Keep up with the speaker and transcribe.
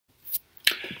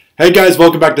Hey guys,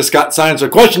 welcome back to ScottScience. Our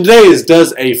question today is,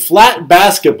 does a flat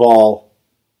basketball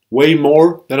weigh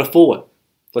more than a full one?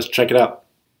 Let's check it out.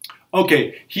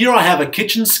 Okay, here I have a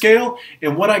kitchen scale,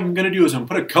 and what I'm going to do is I'm going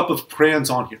to put a cup of crayons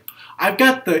on here. I've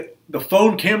got the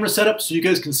phone camera set up so you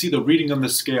guys can see the reading on the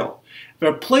scale. If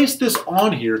I place this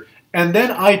on here, and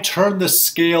then I turn the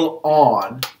scale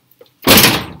on,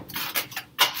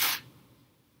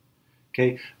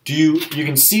 okay, you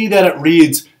can see that it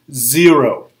reads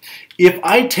 0. If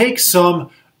I take some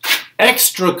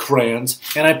extra crayons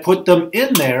and I put them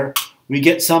in there, we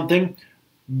get something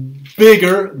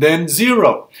bigger than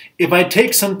 0. If I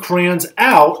take some crayons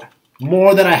out,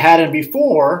 more than I had in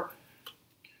before,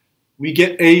 we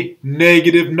get a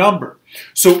negative number.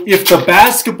 So if the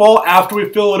basketball, after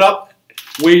we fill it up,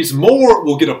 weighs more,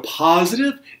 we'll get a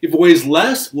positive. If it weighs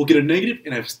less, we'll get a negative.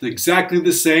 And if it's exactly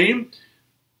the same,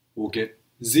 we'll get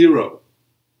 0.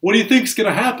 What do you think is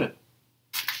going to happen?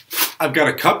 I've got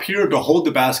a cup here to hold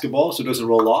the basketball so it doesn't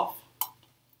roll off.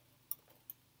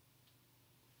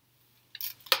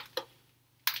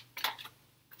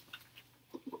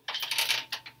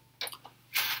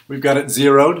 We've got it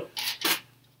zeroed.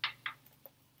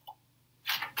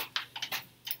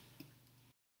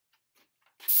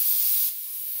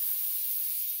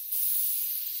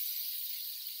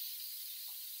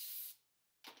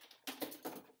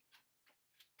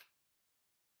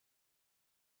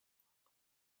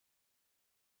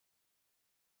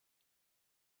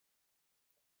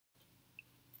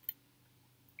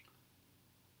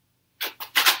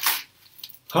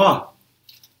 Huh.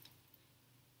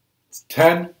 It's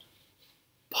 10,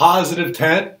 positive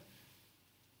 10.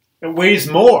 It weighs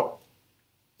more.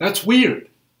 That's weird.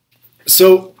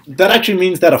 So that actually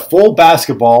means that a full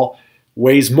basketball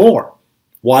weighs more.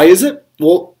 Why is it?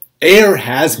 Well, air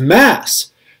has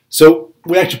mass. So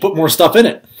we actually put more stuff in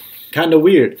it. Kind of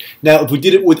weird. Now, if we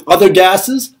did it with other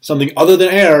gases, something other than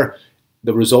air,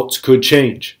 the results could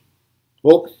change.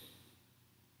 Well,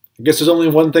 I guess there's only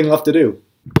one thing left to do.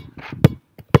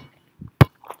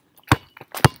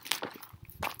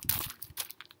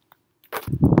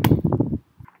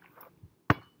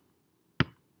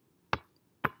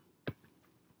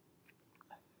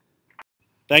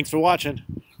 Thanks for watching.